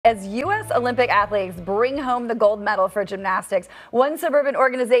As U.S. Olympic athletes bring home the gold medal for gymnastics, one suburban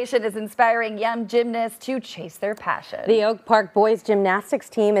organization is inspiring young gymnasts to chase their passion. The Oak Park boys gymnastics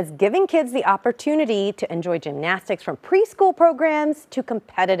team is giving kids the opportunity to enjoy gymnastics from preschool programs to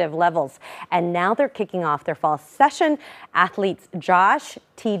competitive levels. And now they're kicking off their fall session. Athletes Josh,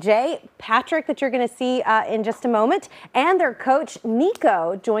 TJ, Patrick, that you're going to see in just a moment, and their coach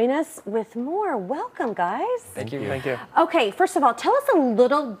Nikko join us with more. Welcome, guys. Thank you. Thank you. Okay, first of all, tell us a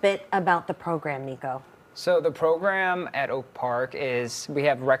little bit about the program, Nikko. So the program at Oak Park is, we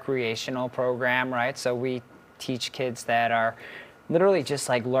have recreational program, right? So we teach kids that are literally just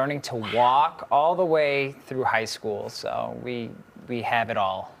like learning to walk all the way through high school. So we have it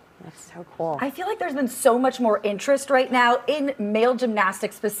all. That's so cool. I feel like there's been so much more interest right now in male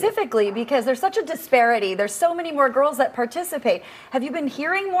gymnastics specifically because there's such a disparity. There's so many more girls that participate. Have you been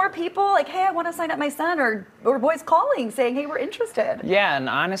hearing more people like, hey, I want to sign up my son, or boys calling saying, hey, we're interested? Yeah, and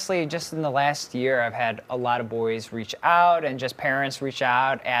honestly, just in the last year, I've had a lot of boys reach out and just parents reach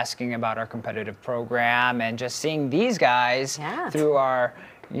out asking about our competitive program, and just seeing these guys through our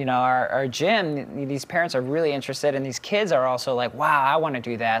our gym. These parents are really interested, and these kids are also like, wow, I want to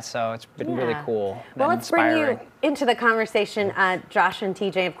do that. So it's been really cool. Well, let's bring you into the conversation, Josh and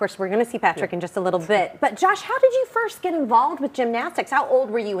TJ. Of course, we're going to see Patrick in just a little bit. But Josh, how did you first get involved with gymnastics? How old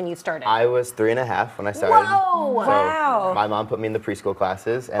were you when you started? I was 3.5 when I started. Whoa! So wow. My mom put me in the preschool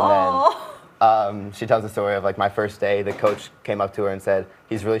classes, and then she tells the story of like my first day, the coach came up to her and said,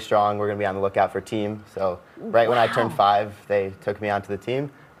 he's really strong, we're going to be on the lookout for team. So right when I turned 5, they took me onto the team.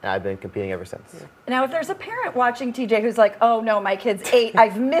 And I've been competing ever since. Now, if there's a parent watching TJ who's like, oh no, my kid's 8,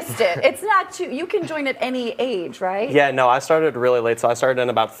 I've missed it. It's not too, you can join at any age, right? Yeah, no, I started really late, so I started in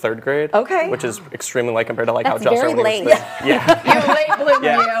about 3rd grade. Okay. Which is extremely late compared to like That's how Josh very late. Yeah. You're late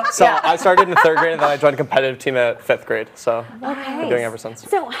blooming, you. So I started in the 3rd grade, and then I joined a competitive team at 5th grade. So I've been doing it ever since.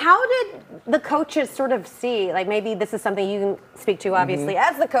 So how did the coaches sort of see, like maybe this is something you can speak to obviously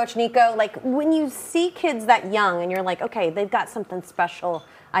as the coach, Nikko, like when you see kids that young and you're like, okay, they've got something special,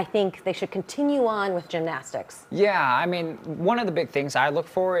 I think they should continue on with gymnastics. Yeah, I mean, one of the big things I look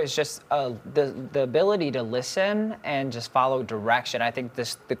for is just the ability to listen and just follow direction. I think the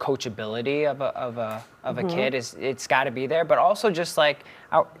coachability of a kid it's got to be there, but also just like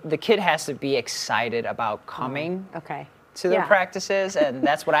the kid has to be excited about coming. To their practices, and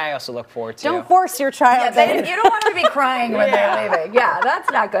that's what I also look forward to. Don't force your child. You don't want them to be crying when they're leaving. Yeah,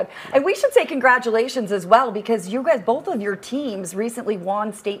 that's not good. And we should say congratulations as well, because you guys, both of your teams recently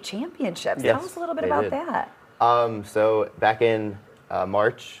won state championships. Yes, tell us a little bit about that. So back in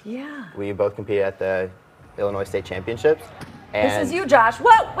March, we both competed at the Illinois State Championships. And this is you, Josh.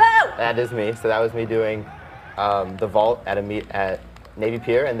 Whoa, whoa! That is me. So that was me doing the vault at a meet at Navy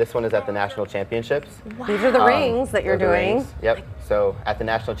Pier, and this one is at the National Championships. Wow. These are the rings that you're doing. Yep. So at the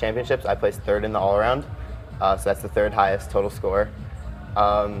National Championships, I placed 3rd in the all-around. So that's the 3rd highest total score.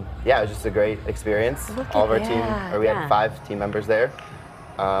 Yeah, it was just a great experience. All of our team, we had 5 team members there.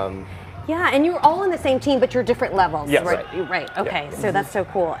 Yeah, and you were all on the same team, but you're different levels. Yes. Right. Okay, so that's so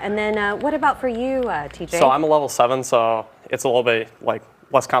cool. And then what about for you, TJ? So I'm a level 7, so it's a little bit like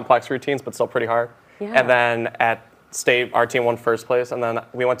less complex routines, but still pretty hard. Yeah. And then at state, our team won 1st place, and then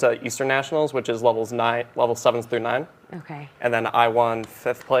we went to Eastern Nationals, which is level 7s through 9. Okay. And then I won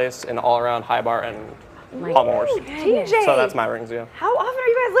 5th place in all-around high bar and pommel horse. TJ, so that's my rings, yeah. How often are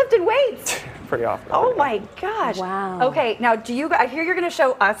you guys lifting weights? Pretty often. Oh my gosh. Wow. Okay, now I hear you're going to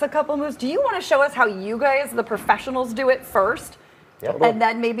show us a couple moves. Do you want to show us how you guys, the professionals, do it first? Yep. And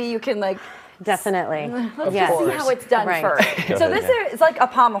then maybe you can like... Definitely. Let's just see how it's done first. So this is like a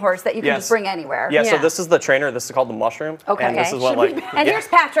pommel horse that you can just bring anywhere. Yeah, so this is the trainer. This is called the mushroom. Okay. And this is what And here's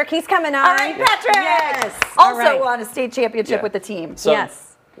Patrick. He's coming on. All right, Patrick. Yes. Also won a state championship with the team. So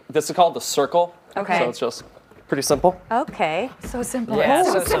this is called the circle. Okay. So it's just pretty simple. Okay. So simple. Yeah,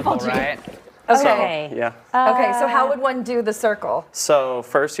 so simple, right? Okay. So, yeah. Okay, so how would one do the circle? So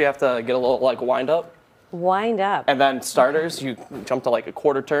first you have to get a little like wind up. Wind up. And then starters, you jump to like a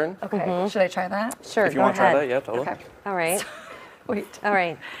quarter turn. Okay. Should I try that? Sure. If you want to try that, yeah, totally. Okay. All right. Wait. All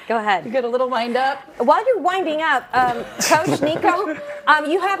right. Go ahead. You get a little wind up. While you're winding up, Coach Nikko,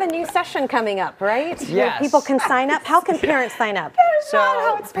 you have a new session coming up, right? Yes. Where people can sign up. How can parents sign up?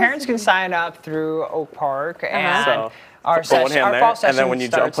 So parents can sign up through Oak Park, and So our fall session, and then when you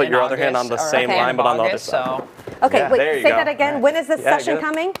jump, put your other hand on the same line, but on the other side. Okay, wait, there you say go. that again. When is this session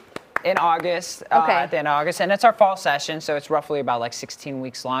coming? In August, at the end of August, and it's our fall session, so it's roughly about like 16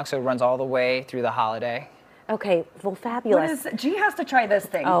 weeks long, so it runs all the way through the holiday. Okay, well, fabulous. G has to try this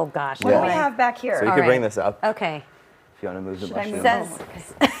thing. Oh gosh. What do we have back here? So you can bring this up. Okay. If you want to move the Should I mushroom. move Says,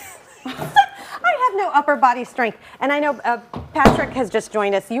 I have no upper body strength. And I know Patrick has just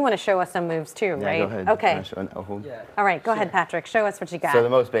joined us. You want to show us some moves too, right? Go ahead. Okay. Yeah. All right, go ahead, Patrick. Show us what you got. So the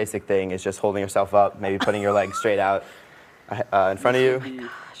most basic thing is just holding yourself up, maybe putting your legs straight out in front of you.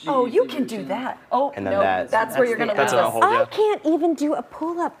 Oh, you can do that. Oh, And then no, that's where you're going to lose That's what I'll us. hold, I yeah. can't even do a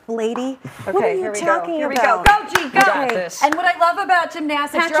pull-up, lady. What are Okay, you here we go. talking Here we about? go. Go, G, go. got this. And what I love about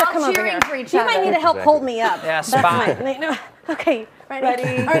gymnastics, Patrick, you're come all over cheering here. for each You other. might need to help hold me up. Yeah, That's spot. no, okay, ready?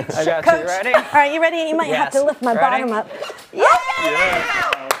 Ready. All right, I got Coach. you. Ready? All right, you ready? You might have to Yes. lift my Ready? bottom up. Yeah!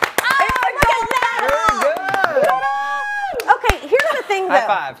 Oh, look at that! Okay, here's the thing, though. High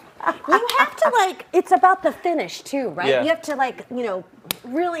five. You have to, like, it's about the finish, too, right? Yeah. You have to, like, you know,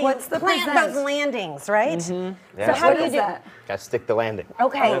 really What's the plant present? those landings, right? Yeah. So how What do you is do that? Gotta stick the landing.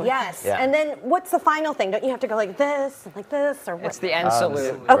 Okay, yes. Yeah. And then what's the final thing? Don't you have to go like this, or what? It's the end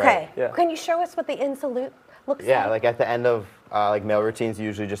salute. Okay. Right, yeah. Can you show us what the in salute looks Yeah, like? like at the end of like male routines, you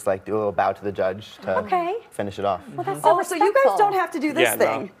usually just like do a little bow to the judge to Okay. finish it off. Well, that's so Oh, so you guys respectful. don't have to do this Yeah, no.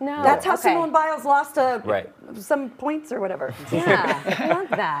 thing. No. That's how Okay. Simone Biles lost Right. some points or whatever. Yeah, I love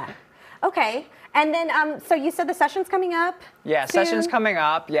that. Okay. And then, so you said the session's coming up? Yeah, soon? session's coming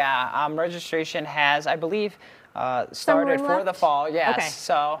up. Yeah, registration has, I believe, started room for left? the fall. Yes. Okay.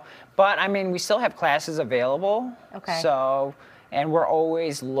 So, but I mean, we still have classes available. Okay. So, and we're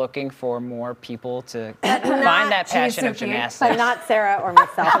always looking for more people to not find that Jeez, passion so of cute. gymnastics. But not Sarah or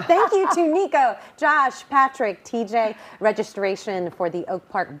myself. Thank you to Nikko, Josh, Patrick, TJ. Registration for the Oak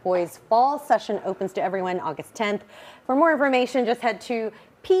Park Boys Fall Session opens to everyone August 10th. For more information, just head to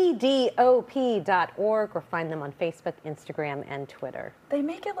pdop.org or find them on Facebook, Instagram, and Twitter. They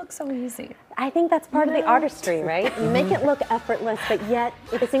make it look so easy. I think that's part of the artistry, right? You make it look effortless, but yet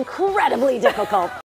it is incredibly difficult.